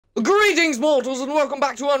Greetings, mortals, and welcome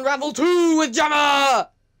back to Unravel 2 with Jammer!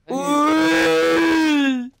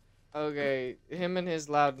 Okay, him and his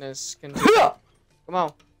loudness can... Come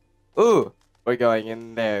on. Ooh, we're going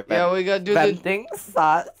in there. Yeah, we gotta do vending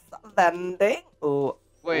sauce. Vending. Ooh.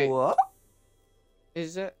 Wait. What?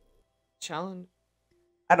 Is it challenge?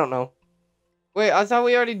 I don't know. Wait, I thought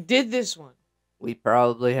we already did this one. We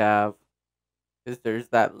probably have. Because there's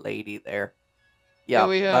that lady there. Yeah,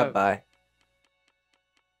 we have. Bye-bye.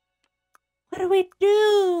 What do we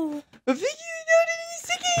do?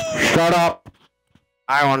 Shut up.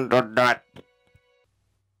 I want to that.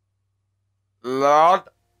 Lord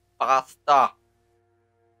Pasta.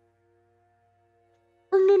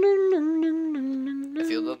 If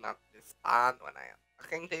you do not respond when I am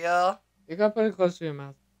talking to you. You gotta put it close to your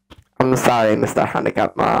mouth. I'm sorry, Mr.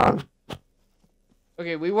 Handicap Man.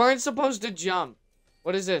 Okay, we weren't supposed to jump.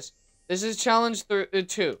 What is this? This is challenge 2.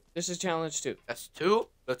 This is challenge 2. That's 2?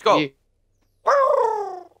 Let's go. Yeah.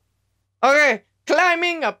 Okay,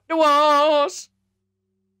 climbing up the walls.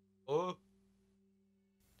 Oh,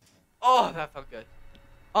 that felt good.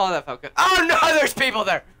 Oh, that felt good. Oh no, there's people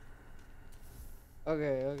there.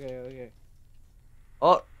 Okay.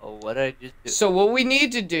 Oh, what did I just do? So what we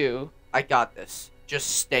need to do... I got this.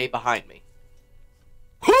 Just stay behind me.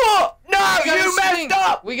 No, you messed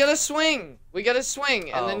up! We gotta swing.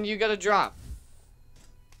 And then you gotta drop.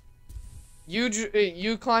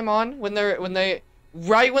 You climb on when they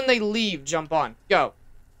leave, jump on. Go.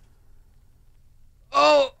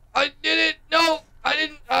 Oh, I did it. No, I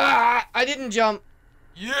didn't. I didn't jump.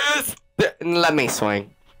 Yes. Let me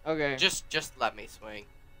swing. Okay. Just let me swing.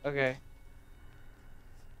 Okay.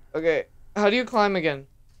 Okay. How do you climb again?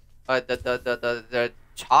 The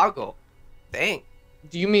toggle thing.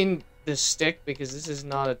 Do you mean the stick? Because this is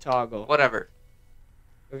not a toggle. Whatever.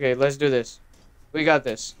 Okay, let's do this. We got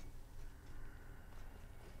this.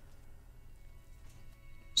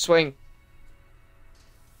 Swing.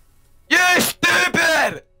 You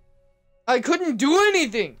stupid! I couldn't do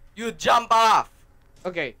anything! You jump off!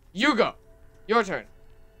 Okay, you go. Your turn.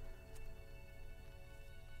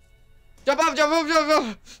 Jump off, jump off, jump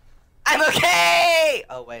off! I'm okay!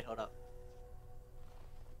 Oh, wait, hold up.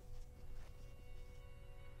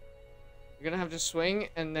 You're gonna have to swing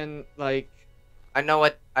and then, like... I know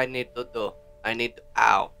what I need to do.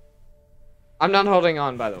 Ow. I'm not holding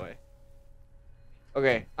on, by the way.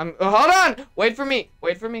 Okay, hold on! Wait for me!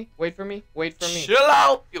 Chill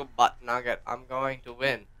out, you butt nugget. I'm going to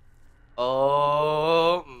win.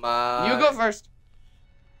 Oh my. You go first.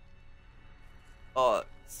 Oh,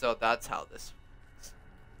 so that's how this works.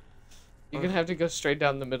 You're gonna have to go straight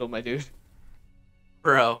down the middle, my dude.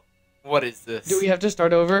 Bro, what is this? Do we have to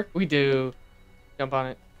start over? We do. Jump on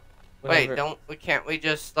it. Whatever. Wait, can't we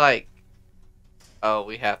just like... Oh,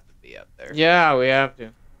 we have to be up there. Yeah, we have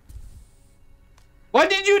to. What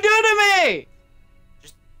did you do to me?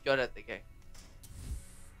 Just go to the game.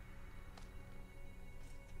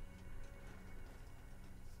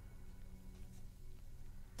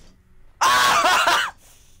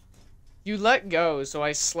 You let go, so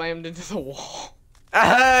I slammed into the wall.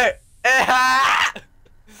 I'm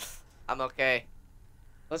okay.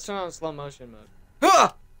 Let's turn on slow motion mode.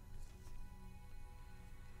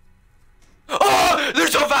 Oh, they're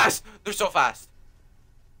so fast!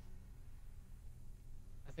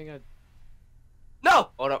 I think I...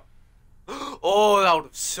 No! Hold up. Oh, that would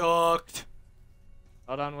have sucked.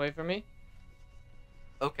 Hold on, wait for me.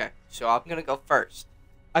 Okay, so I'm gonna go first.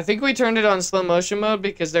 I think we turned it on slow motion mode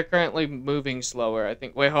because they're currently moving slower. I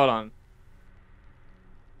think... Wait, hold on.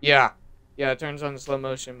 Yeah. Yeah, it turns on slow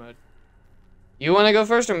motion mode. You want to go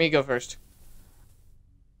first or me go first?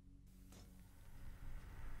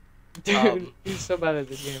 Dude, he's so bad at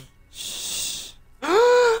this game. Shh.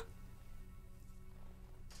 Ow!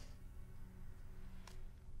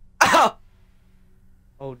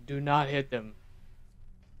 Oh, do not hit them.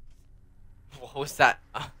 What was that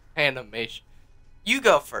animation? You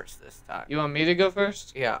go first this time. You want me to go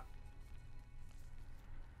first? Yeah.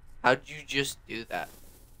 How'd you just do that?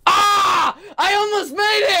 Ah! I almost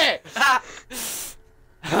made it!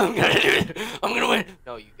 I'm gonna do it. I'm gonna win.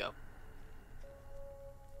 No, you go.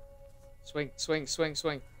 Swing.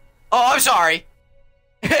 Oh, I'm sorry.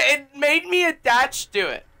 It made me attached to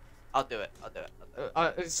it. I'll do it.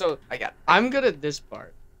 So I got it. I'm good at this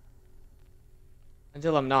part.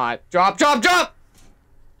 Until I'm not. Drop!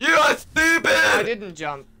 You are stupid! I didn't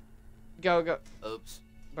jump. Go. Oops.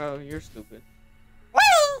 Bro, you're stupid.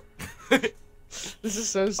 Woo! This is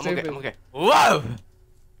so stupid. I'm okay. Whoa!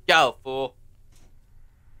 Go, fool.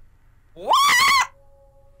 What?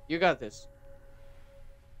 You got this.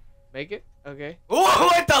 Make it? Okay.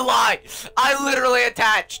 What the lie? I literally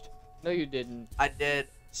attached. No, you didn't. I did.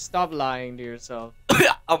 Stop lying to yourself.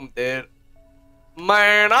 I'm dead.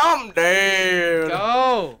 Man, I'm dead.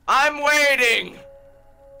 Go! I'm waiting.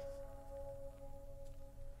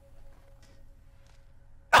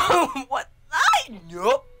 What?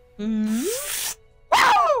 Yup. Mm-hmm.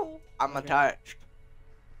 Wow! I'm attached.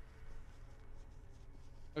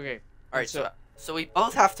 Okay. Alright, so we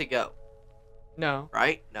both have to go, No.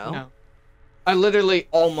 right? No? No. I literally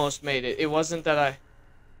almost made it. It wasn't that I...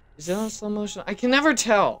 Is it on slow motion? I can never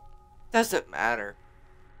tell. Doesn't matter.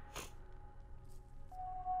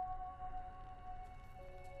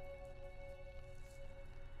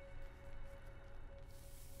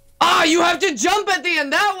 Ah, you have to jump at the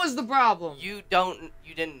end. That was the problem. You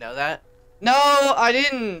didn't know that? No, I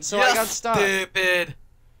didn't. So I got stuck. Stupid.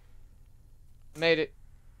 Made it.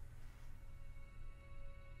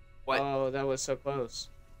 What? Oh, that was so close.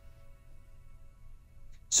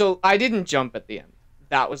 So I didn't jump at the end.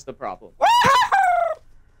 That was the problem.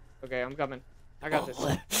 Okay, I'm coming. I got this.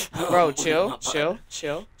 Bro, chill, chill,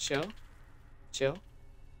 chill, chill, chill,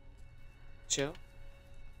 chill.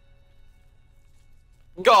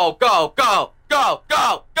 Go, go, go, go,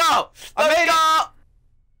 go, go! I made go!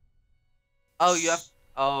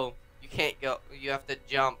 Oh, you can't go. You have to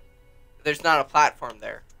jump. There's not a platform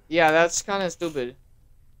there. Yeah, that's kind of stupid.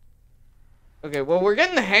 Okay, well, we're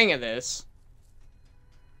getting the hang of this.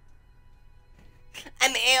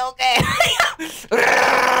 I'm okay.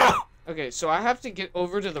 Okay, so I have to get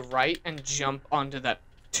over to the right and jump onto that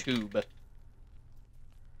tube.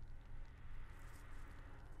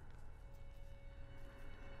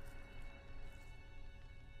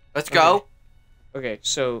 Let's go. Okay,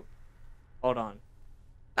 so hold on.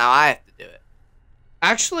 Now I have to do it.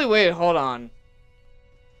 Actually, wait, hold on.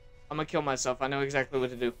 I'm gonna kill myself. I know exactly what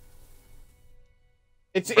to do.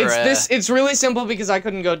 It's really simple because I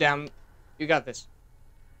couldn't go down. You got this.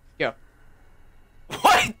 Go.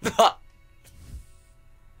 What the?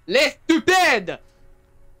 Les stupid!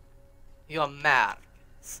 You're mad.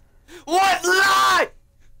 What lie?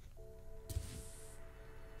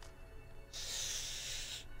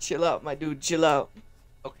 Chill out, my dude. Chill out.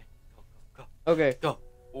 Okay. Go, go, go. Okay. Go.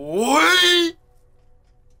 Wait!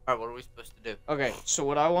 Alright, what are we supposed to do? Okay, so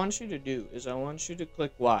what I want you to do is I want you to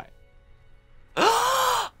click Y.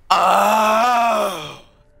 Oh!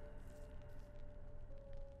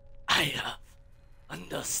 I have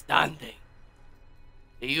understanding.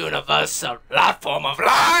 The universal platform of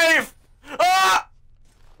life! Ah!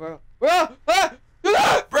 Bro, Bruh,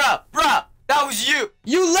 that was you!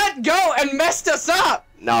 you let go and messed us up!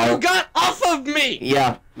 No. You got off of me!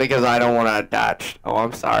 Yeah, because I don't want to attach. Oh,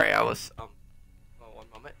 I'm sorry, I was, oh, one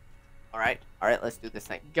moment. Alright, let's do this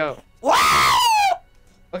thing. Go. Wow!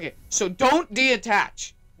 Okay, so don't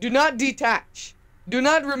detach. Do not detach. Do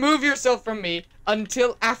not remove yourself from me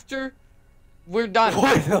until after we're done.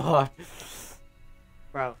 What the?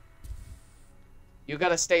 Bro. You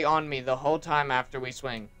gotta stay on me the whole time after we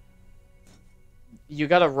swing. You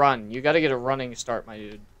gotta run. You gotta get a running start, my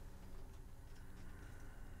dude.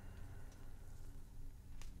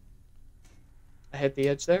 I hit the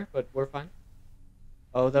edge there, but we're fine.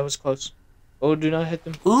 Oh, that was close. Oh, do not hit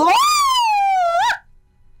them.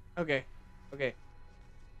 Okay. Okay.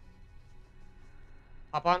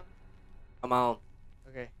 Hop on. I'm on.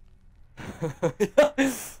 Okay.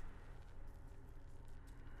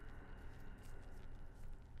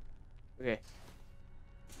 Okay.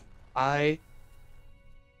 I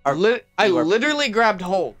literally grabbed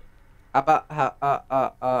hold. Hold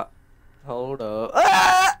up.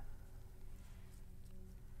 Ah!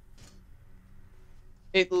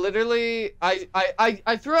 It literally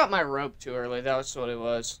I threw out my rope too early. That was what it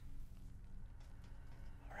was.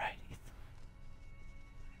 Alright.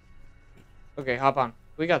 Okay, hop on.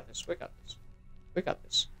 We got this. We got this. We got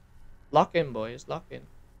this. Lock in, boys. Lock in.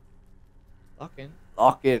 Lock in.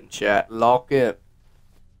 Lock in, chat. Lock in.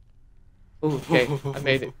 Ooh, okay. I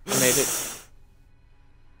made it. I made it.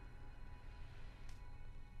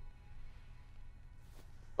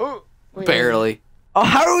 Oh, barely. Oh,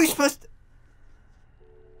 how are we supposed to?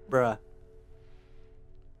 Bruh.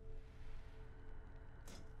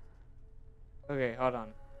 Okay, hold on.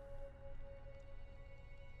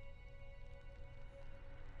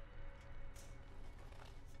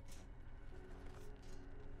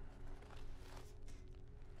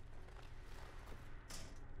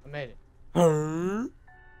 I made it. Huh?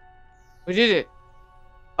 We did it.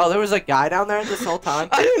 Oh, there was a guy down there this whole time?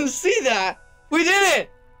 I didn't see that. We did it.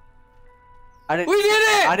 We did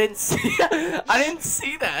it! I didn't see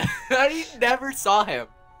that. I never saw him.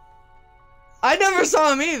 I never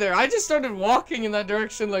saw him either. I just started walking in that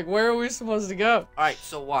direction like, where are we supposed to go? Alright,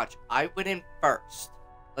 so watch. I went in first.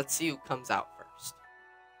 Let's see who comes out first.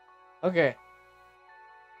 Okay.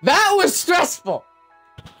 That was stressful.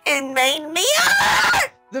 It made me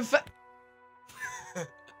hurt! The fact.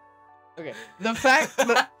 Okay. The fact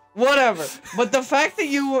that whatever, but the fact that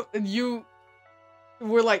you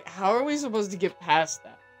were like, how are we supposed to get past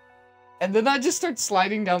that? And then I just start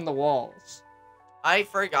sliding down the walls. I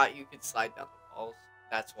forgot you could slide down the walls.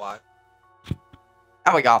 That's why.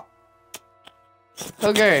 There we go.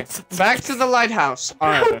 Okay, back to the lighthouse.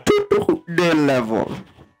 Alright. The level.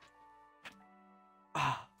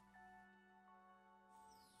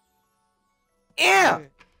 Yeah! Okay.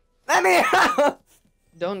 Let me out!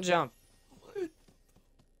 Don't jump.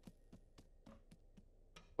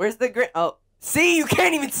 Where's the green? Oh, see, you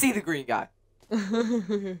can't even see the green guy.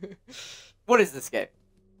 What is this game?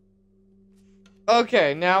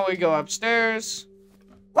 Okay, now we go upstairs.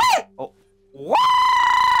 What? Oh. Wow!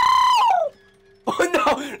 Oh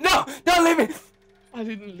no! No! Don't leave me! I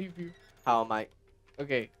didn't leave you. How am I?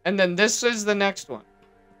 Okay, and then this is the next one.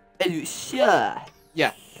 Are you sure?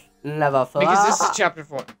 Yeah. Level 4. Because this is chapter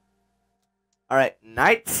 4. Alright,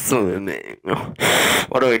 night swimming.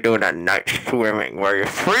 What do we do at night swimming? Where your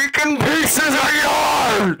freaking pieces are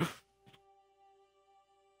yours?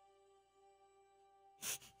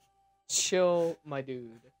 Chill, my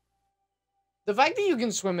dude. The fact that you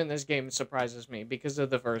can swim in this game surprises me because of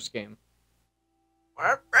the first game.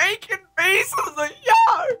 We're breaking pieces of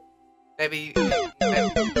yard. Maybe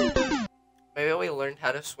we learned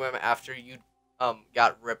how to swim after you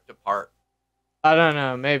got ripped apart. I don't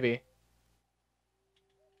know, maybe.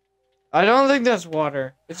 I don't think that's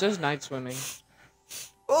water. It's just night swimming.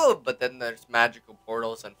 Oh, but then there's magical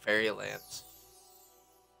portals and fairylands.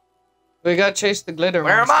 We gotta chase the glitter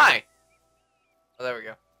Where monster. am I? Oh, there we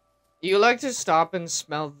go. You like to stop and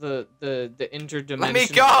smell the interdimensional Let me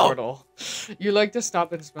go! portal. You like to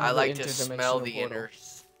stop and smell I the like to interdimensional smell the portal.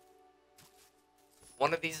 inners.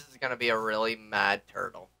 One of these is gonna be a really mad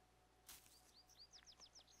turtle.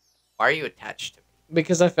 Why are you attached to me?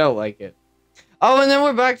 Because I felt like it. Oh, and then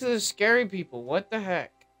we're back to the scary people. What the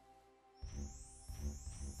heck?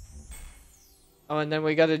 Oh, and then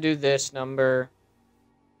we gotta do this number.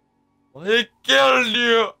 What? He killed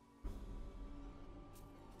you!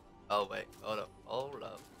 Oh, wait. Hold up. Hold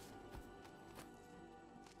up.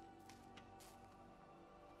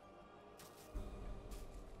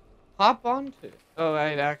 Hop onto. Oh,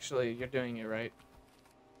 right, actually, you're doing it right.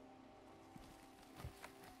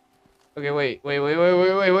 Okay, wait.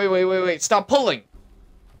 Stop pulling!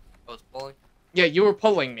 I was pulling? Yeah, you were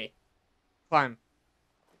pulling me. Climb.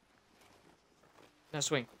 Now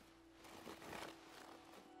swing.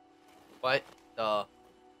 What the?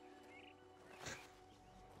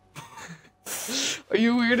 Are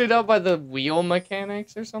you weirded out by the wheel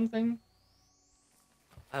mechanics or something?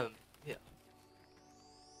 Yeah.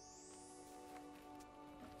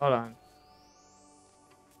 Hold on.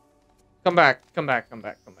 Come back.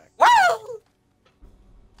 Wow!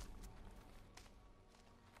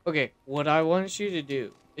 Okay, what I want you to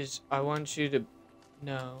do is I want you to...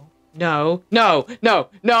 No. Go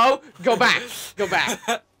back. Go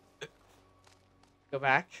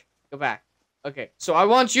back. Okay, so I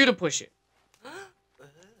want you to push it.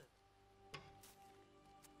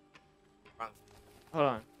 Hold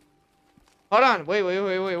on. Wait.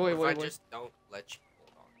 If I just don't let you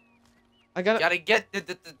hold on. I gotta... Gotta get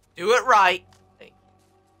do it right.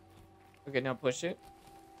 Okay, now push it.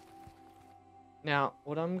 Now,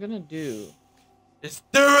 what I'm gonna do Just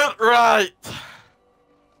do it right.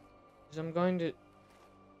 is I'm going to...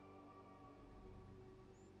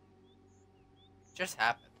 Just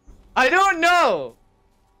happened. I don't know!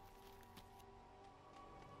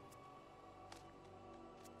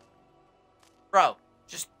 Bro,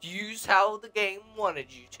 just use how the game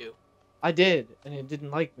wanted you to. I did, and it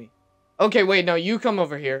didn't like me. Okay, wait, no, you come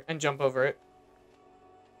over here and jump over it.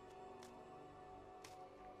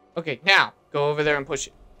 Okay, now, go over there and push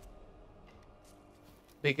it.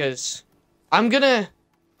 Because I'm gonna...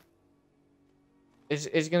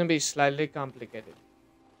 It's gonna be slightly complicated.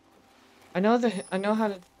 I know how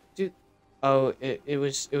to do... Oh, it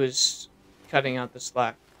was cutting out the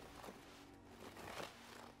slack.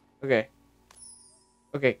 Okay.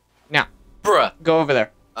 Okay, now. Bruh. Go over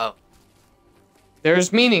there. Oh.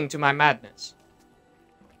 There's meaning to my madness.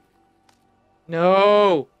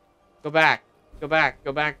 No! Go back. Go back.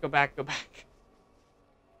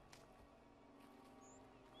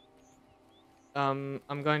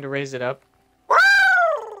 I'm going to raise it up.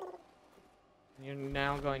 You're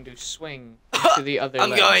now going to swing to the other I'm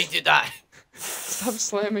ledge. going to die. Stop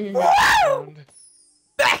slamming against the ground.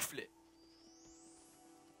 Backflip.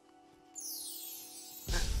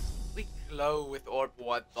 We glow with orb.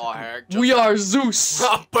 What the heck? We are Zeus.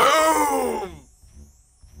 Boom!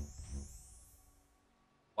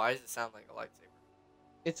 Why does it sound like a lightsaber?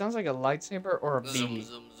 It sounds like a lightsaber or a Zoom, bee.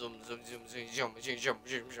 zoom, zoom, zoom, zoom, zoom, zoom, zoom, zoom, zoom,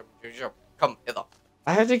 zoom, zoom, zoom. Come hither.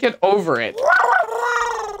 I had to get over it.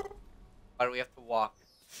 Why do we have to walk?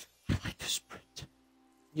 I like to sprint.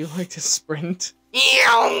 You like to sprint?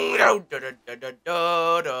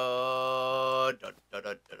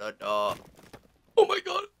 Oh my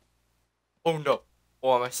god. Oh no.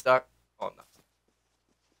 Oh, am I stuck? Oh, I'm not stuck.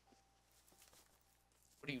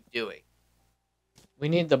 What are you doing? We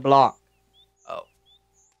need the block. Oh.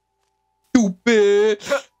 Stupid.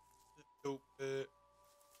 Stupid.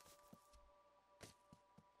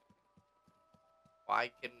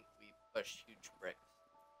 Why couldn't we push huge bricks?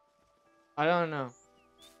 I don't know.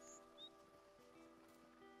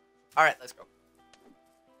 Alright, let's go.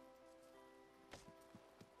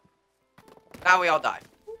 Now we all die.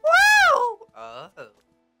 Woo! Oh.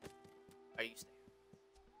 Are you staying?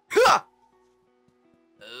 Ha!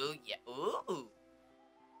 Oh, yeah. Ooh.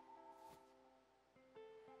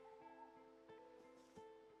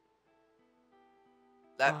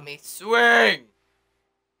 Let me swing.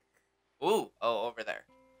 Ooh. Oh, over there.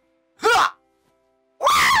 Ha!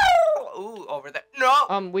 Ooh, over there.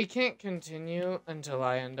 No! We can't continue until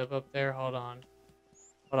I end up there. Hold on.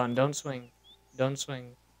 Hold on. Don't swing. Don't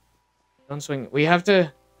swing. Don't swing. We have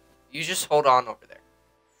to... You just hold on over there.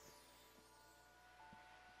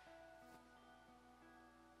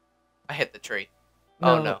 I hit the tree.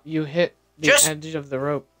 No, Oh, no. You hit the edge of the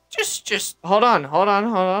rope. Just... Hold on. Hold on.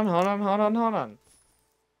 Hold on. Hold on. Hold on. Hold on.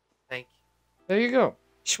 Thank you. There you go.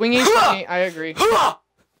 Swingy, swingy. I agree. Oh.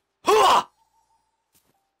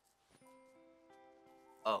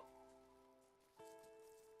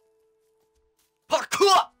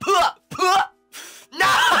 No!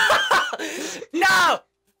 No!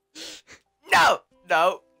 No!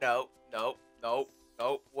 No! No! No! No!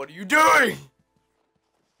 No! What are you doing?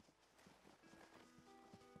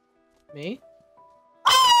 Me?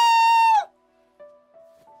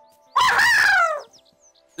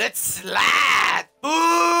 Let's slide!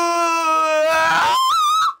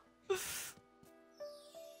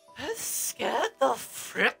 That scared the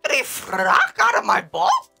frickety frack out of my butt.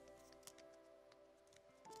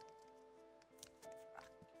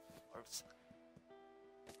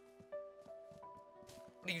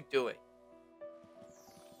 What are you doing?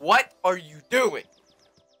 What are you doing?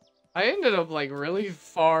 I ended up like really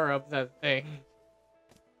far up that thing.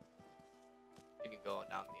 Can you go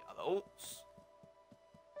down the other? Oops.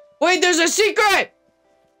 Wait, there's a secret!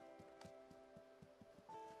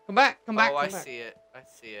 Come back, come back, Oh, come I back. see it. I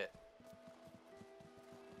see it.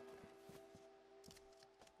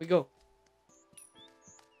 We go.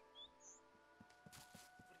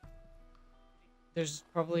 There's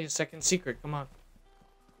probably a second secret. Come on.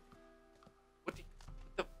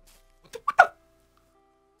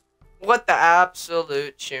 What the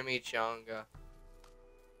absolute chimichanga?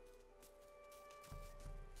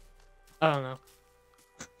 I don't know.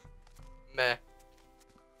 Meh.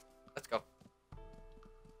 Let's go.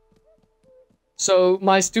 So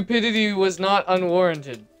my stupidity was not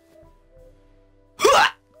unwarranted. I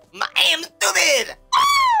am stupid!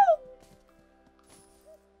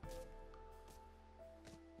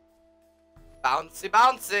 Bouncy,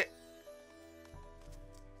 bouncy.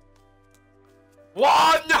 Whoa,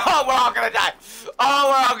 no, we're all gonna die. Oh,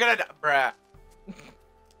 we're all gonna die. Bruh.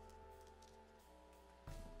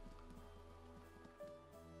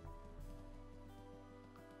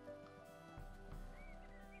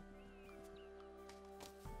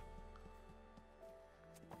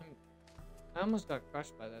 I almost got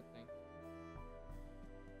crushed by that thing.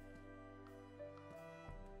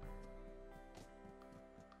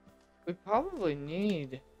 We probably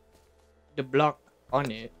need the block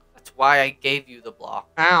on it. That's why I gave you the block.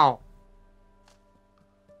 Ow!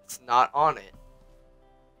 It's not on it.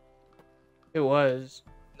 It was.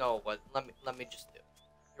 No, it wasn't. Let me just do it.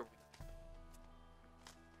 Here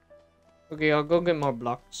we Okay, I'll go get more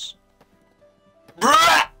blocks. go.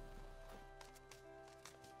 Bruh!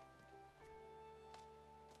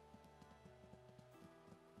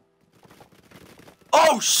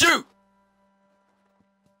 Oh, shoot!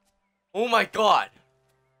 Oh my god.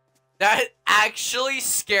 That actually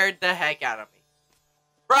scared the heck out of me.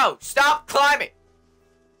 Bro, stop climbing!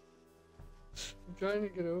 I'm trying to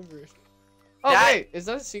get over it. Oh, That- wait, is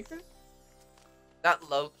that a secret? That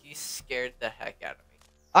low-key scared the heck out of me.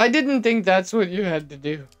 I didn't think that's what you had to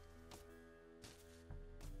do.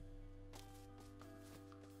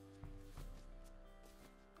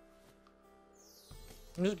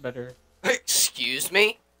 I'm just better. Excuse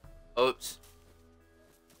me? Oops.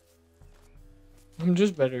 I'm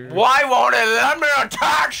just better. Why won't it let me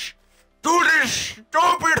attach to this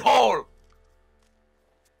stupid hole?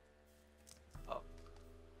 Oh.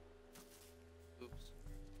 Oops.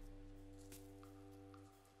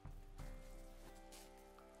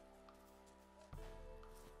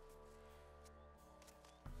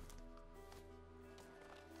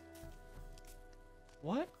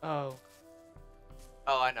 What? Oh.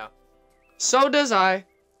 Oh, I know. So does I.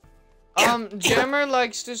 Jammer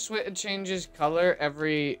likes to change his color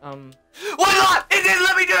every, Why not? It didn't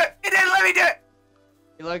let me do it! It didn't let me do it!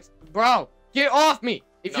 He likes... Bro, get off me!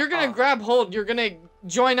 If you're gonna grab hold, you're gonna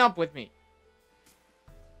join up with me.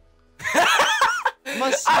 I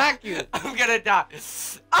must smack you. I'm gonna die.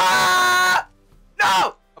 Ah!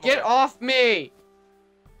 No! Get off me!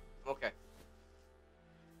 I'm okay.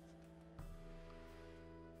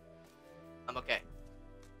 I'm okay.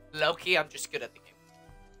 Low-key, I'm just good at the game.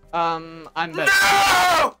 I'm better.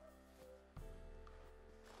 No!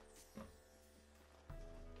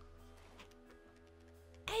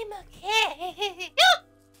 I'm okay.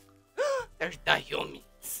 There's the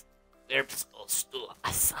humans. We're supposed to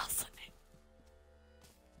assassinate.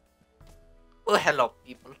 Oh, hello,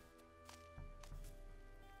 people.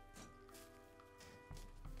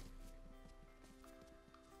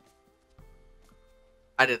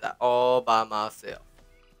 I did that all by myself.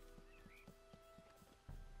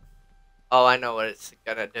 Oh, I know what it's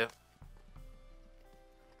gonna do.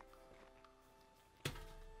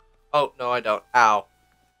 Oh, no, I don't. Ow.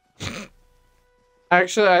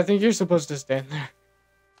 Actually, I think you're supposed to stand there.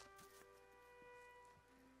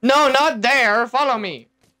 No, not there! Follow me!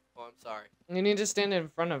 Oh, I'm sorry. You need to stand in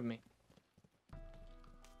front of me.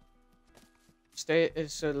 Stay,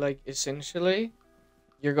 so like, essentially,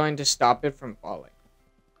 you're going to stop it from falling.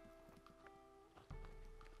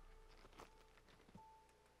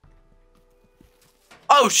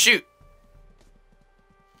 Oh, shoot!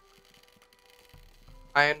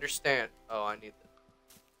 I understand. Oh, I need this.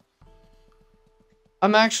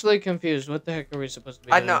 I'm actually confused. What the heck are we supposed to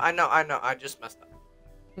be doing? I know. I just messed up.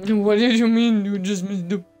 What did you mean you just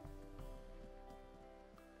missed up?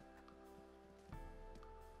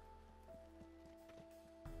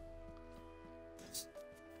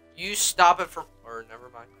 You stop it from... Or, never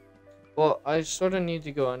mind. Well, I sort of need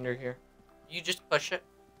to go under here. You just push it.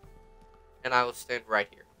 And I will stand right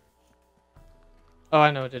here. Oh, I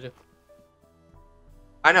know what to do.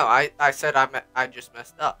 I know. I said I just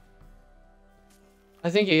messed up. I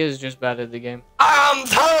think he is just bad at the game. I'm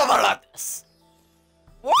terrible at this.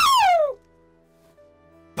 Woo!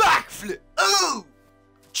 Backflip. Ooh!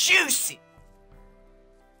 Juicy.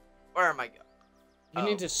 Where am I going? You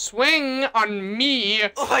need to swing on me.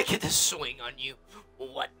 Oh, I get to swing on you.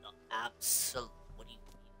 What the absolute... What do you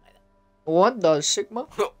mean by that? What the Sigma?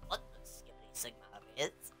 What the skippity sigma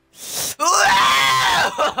is?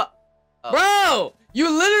 Oh. Bro! You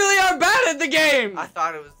literally are bad at the game! I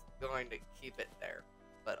thought it was going to keep it there,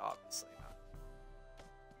 but obviously not.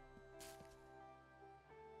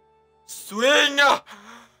 Swing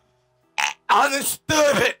on the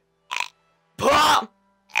stupid. Pop.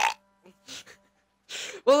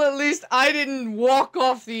 Well, at least I didn't walk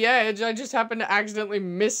off the edge. I just happened to accidentally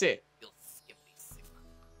miss it. You'll skip me, Sigma.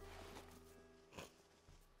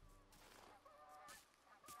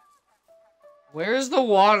 Where's the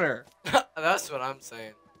water? That's what I'm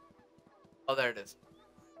saying. Oh, there it is.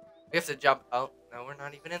 We have to jump. Oh, no, we're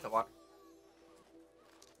not even in the water.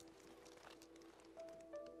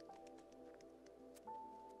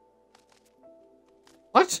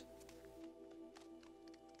 What?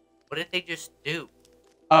 What did they just do?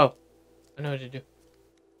 Oh. I know what to do.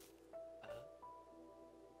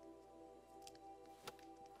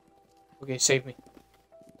 Okay, save me.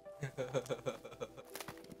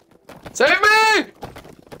 Save me!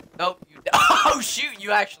 Nope. You oh, shoot.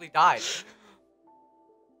 You actually died.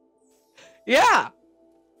 Yeah!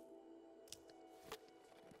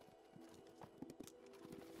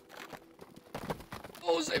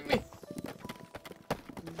 Oh, save me.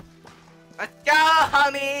 Let's go,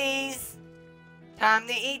 homies! Time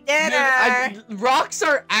to eat dinner! Dude, rocks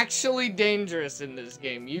are actually dangerous in this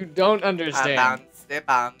game. You don't understand.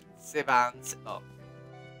 Bounce. Oh.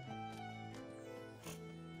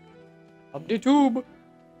 Up the tube.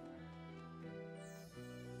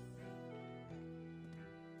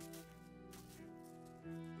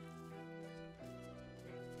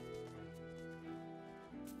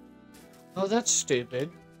 Oh, that's stupid.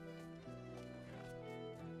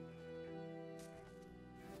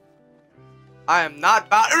 I am not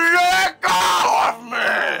about to let go of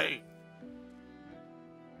me!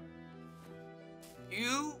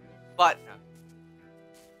 You button.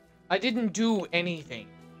 I didn't do anything.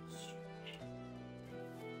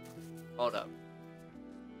 Hold up.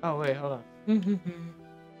 Oh, wait, hold on.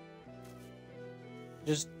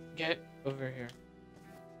 Just get over here.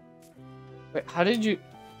 Wait, how did you...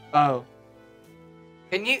 Oh.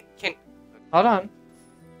 Can... Hold on.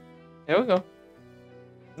 There we go.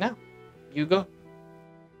 Now, you go.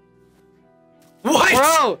 What?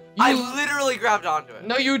 Bro! I literally grabbed onto it.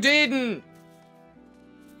 No, you didn't!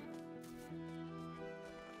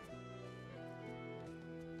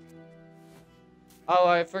 Oh,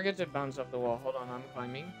 I forget to bounce off the wall. Hold on, I'm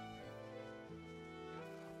climbing.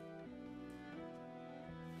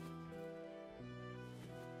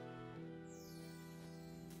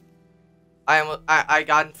 I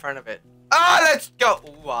got in front of it. Ah, let's go!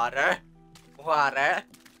 Water. Water.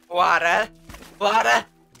 Water. Water.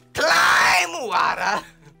 Climb water.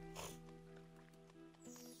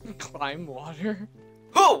 Climb water?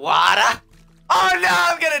 Ooh, water. Oh no,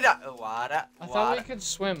 I'm gonna die. Water. I thought we could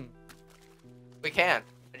swim. We can.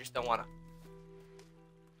 I just don't wanna.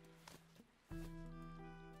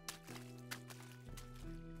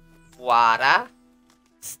 Water.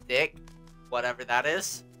 Stick. Whatever that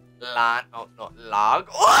is. Line. Oh, no. Log.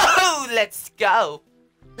 Whoa! Let's go.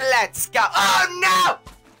 Let's go. Oh no!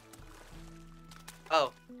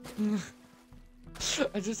 Oh.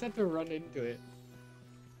 I just had to run into it.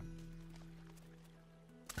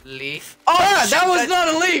 Leaf. Oh, yeah, that was not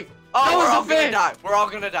a leaf! Oh, that we're all was a fish! gonna die. We're all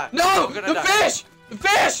gonna die. No! We're gonna The die. fish! The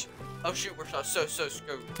fish! Oh shoot, we're so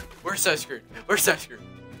screwed. We're so screwed. We're so screwed.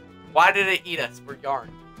 Why did it eat us? We're yarn.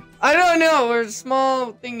 I don't know. We're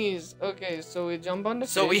small thingies. Okay, so we jump on the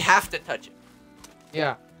fish. So we have to touch it.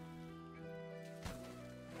 Yeah.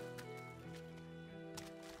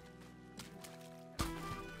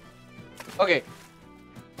 Okay.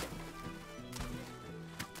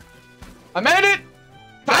 I made it!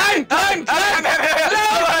 Time! Oh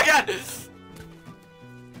my god! You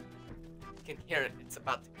can hear it. It's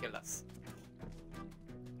about to kill us.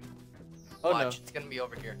 Oh Watch, no. it's gonna be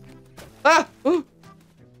over here. Ah! Ooh!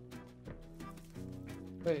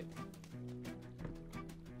 Wait.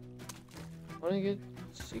 I wanna get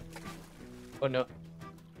secret. Oh no.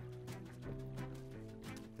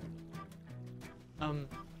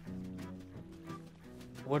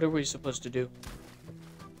 What are we supposed to do?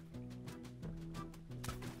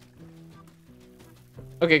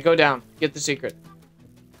 Okay, go down. Get the secret.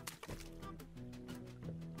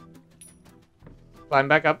 Climb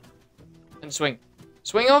back up. And swing.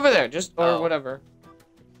 Swing over there, just, or whatever.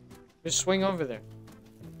 Just swing over there.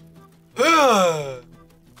 Come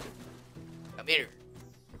here.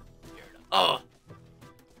 Oh.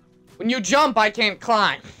 When you jump, I can't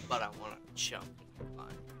climb. But I wanna jump.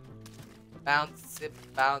 Bounce it,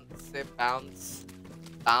 bounce it, bounce.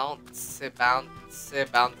 Bounce it, bounce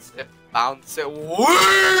it, bounce it, bounce it.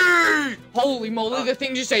 Whee! Holy moly, the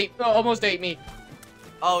thing just almost ate me.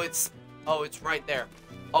 Oh, it's right there.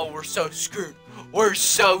 Oh, we're so screwed. We're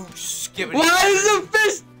so skibbity. Why is the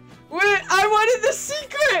fish? Wait, I wanted the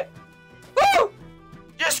secret. Woo!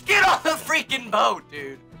 Just get on the freaking boat,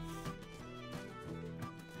 dude.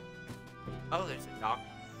 Oh, there's a dog.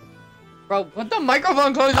 Bro, put the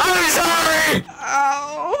microphone closer. I'm sorry!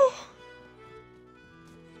 Ow.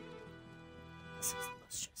 This is the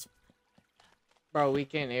most stressful. Bro, we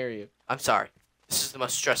can't hear you. I'm sorry. This is the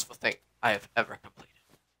most stressful thing I have ever completed.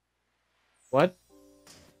 What?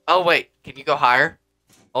 Oh, wait. Can you go higher?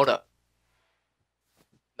 Hold up.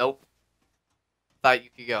 Nope. Thought you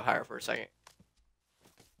could go higher for a second.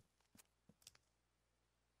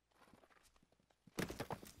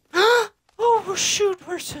 Oh, shoot.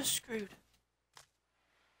 We're so screwed.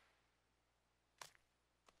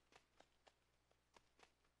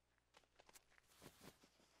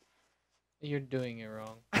 You're doing it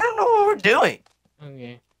wrong. I don't know what we're doing.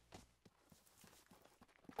 Okay.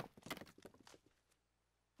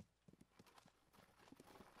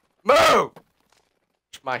 Move!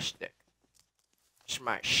 It's my stick. It's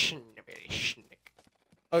my schnibbity schnick.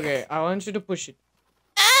 Okay, I want you to push it.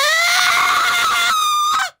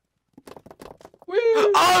 Woo!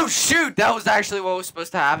 Oh, shoot! That was actually what was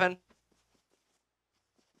supposed to happen.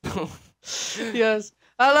 Yes.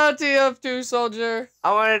 Hello, TF2 soldier.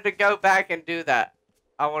 I wanted to go back and do that.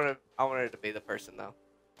 I wanted to be the person, though.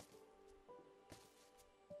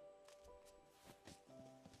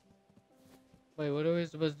 Wait, what are we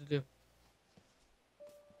supposed to do?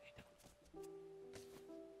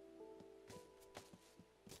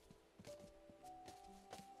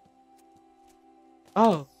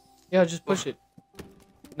 Oh, yeah, just push it.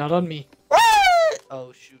 Not on me.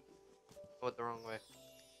 Oh, shoot. I went the wrong way.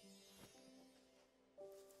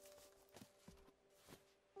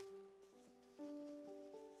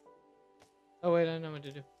 Oh, wait, I know what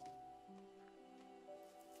to do.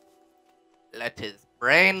 Let his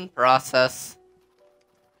brain process.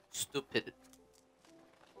 Stupid.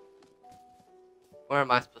 Where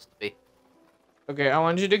am I supposed to be? Okay, I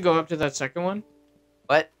want you to go up to that second one.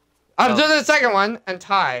 What? Up Oh. to the second one and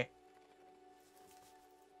tie.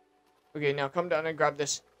 Okay, now come down and grab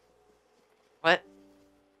this. What?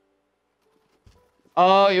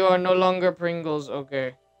 Oh, you are no longer Pringles.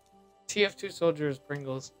 Okay. TF2 soldiers,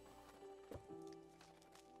 Pringles.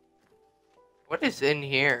 What is in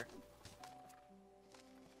here?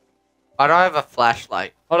 Why do I have a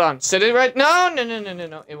flashlight? Hold on. Sit it right. No.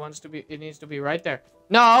 It needs to be right there.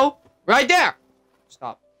 No, right there.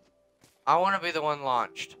 Stop. I want to be the one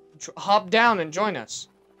launched. Hop down and join us.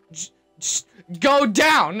 Just go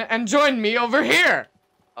down and join me over here.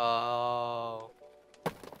 Oh.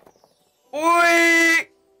 Wait.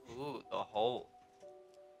 Ooh, the hole.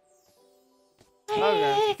 Okay.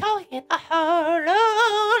 We're going in the hole.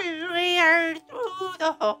 Oh, we are through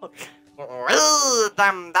the hole.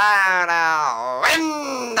 Them down our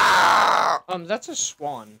window. That's a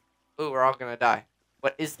swan. Ooh, we're all gonna die.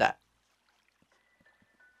 What is that?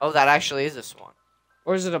 Oh, that actually is a swan.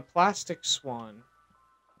 Or is it a plastic swan?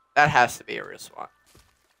 That has to be a real swan.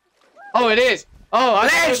 Oh, it is. Oh,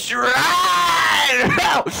 Let's ride!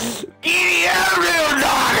 Giddy up, real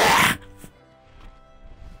dog!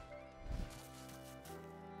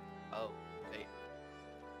 Oh, wait.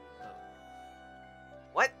 Oh.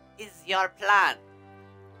 What is your plan?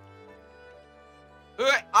 Who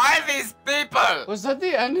are these people? Was that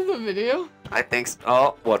the end of the video? I think so.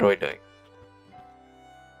 Oh, what are we doing?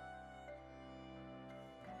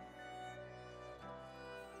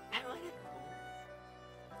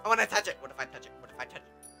 I wanna touch it. What if I touch it? What if I touch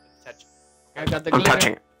it? Touch it. I got the I'm glitter.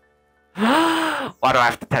 touching it. Why do I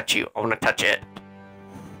have to touch you? I wanna touch it.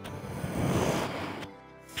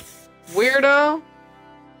 Weirdo.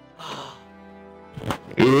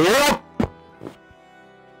 Yep.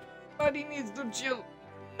 Buddy needs to chill.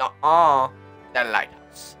 Nuh-uh. The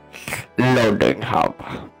lighthouse. Loading hub.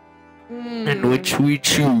 In which we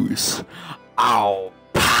choose our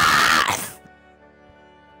path.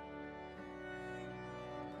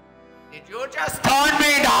 Did you just turn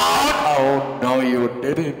me down? Oh, no, you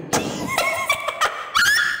didn't.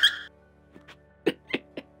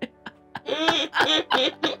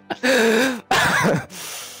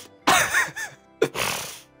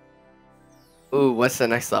 Ooh, what's the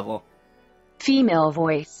next level? Female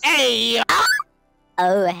voice. Hey!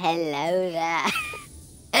 Oh, hello there.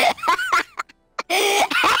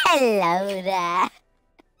 Hello there.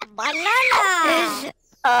 Banana!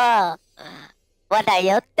 Oh, what are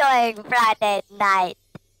you doing Friday night?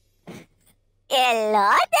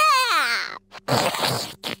 Hello there!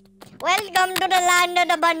 Welcome to the land of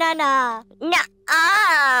the banana.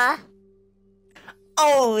 Nuh-uh.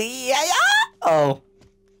 Oh, yeah, yeah. Oh.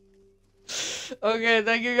 Okay,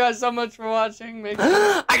 thank you guys so much for watching. Make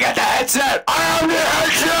sure I got the headset! I have the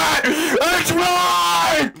headset! It's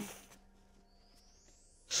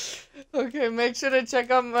mine! Okay, make sure to check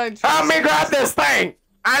out my Help me grab this thing!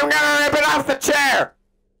 I'm gonna rip it off the chair!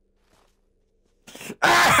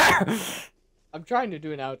 I'm trying to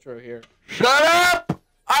do an outro here. Shut up!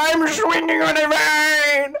 I'm swinging on a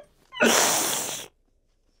vine!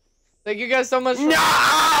 Thank you guys so much for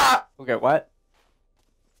Okay, what?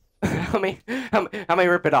 Help me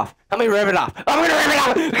rip it off. Help me rip it off. I'm gonna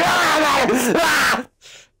rip it off!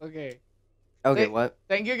 Okay. Okay, what?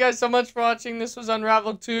 Thank you guys so much for watching. This was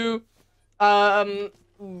Unravel 2.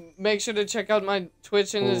 Make sure to check out my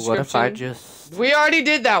Twitch in the description. What if I just... We already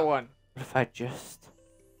did that one. What if I just...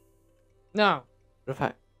 No. What if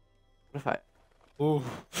I... What if I... Ooh.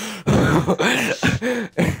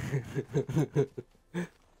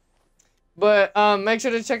 But make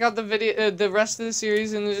sure to check out the video, the rest of the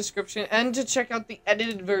series in the description, and to check out the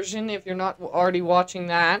edited version if you're not already watching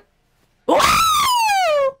that. Woo!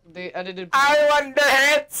 The edited. I want the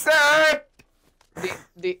headset.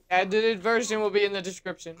 The edited version will be in the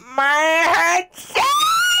description. My headset.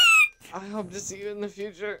 I hope to see you in the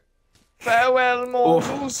future. Farewell,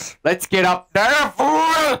 mortals. Let's get up there,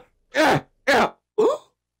 fool.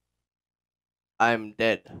 I'm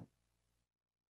dead.